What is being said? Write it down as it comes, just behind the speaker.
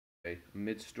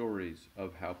Amid stories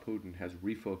of how Putin has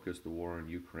refocused the war in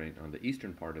Ukraine on the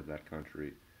eastern part of that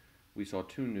country, we saw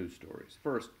two news stories.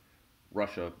 First,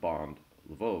 Russia bombed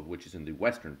Lviv, which is in the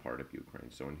western part of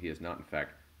Ukraine. So he has not, in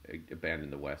fact,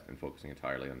 abandoned the west and focusing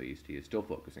entirely on the east. He is still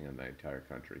focusing on the entire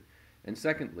country. And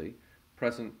secondly,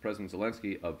 President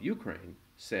Zelensky of Ukraine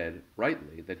said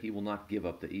rightly that he will not give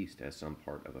up the east as some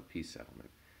part of a peace settlement.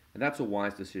 And that's a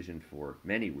wise decision for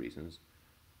many reasons.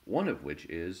 One of which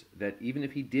is that even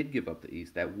if he did give up the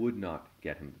East, that would not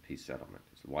get him the peace settlement.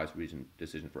 It's a wise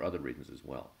decision for other reasons as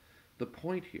well. The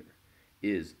point here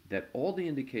is that all the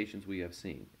indications we have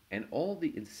seen and all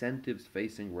the incentives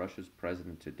facing Russia's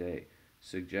president today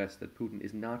suggest that Putin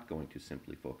is not going to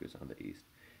simply focus on the East.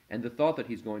 And the thought that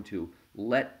he's going to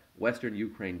let Western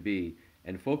Ukraine be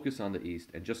and focus on the East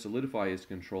and just solidify his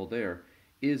control there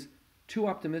is too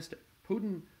optimistic.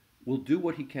 Putin will do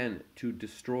what he can to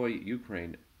destroy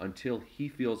Ukraine until he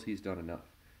feels he's done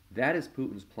enough. That is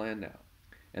Putin's plan now.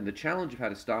 And the challenge of how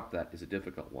to stop that is a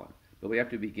difficult one. But we have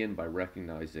to begin by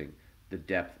recognizing the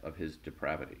depth of his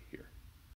depravity here.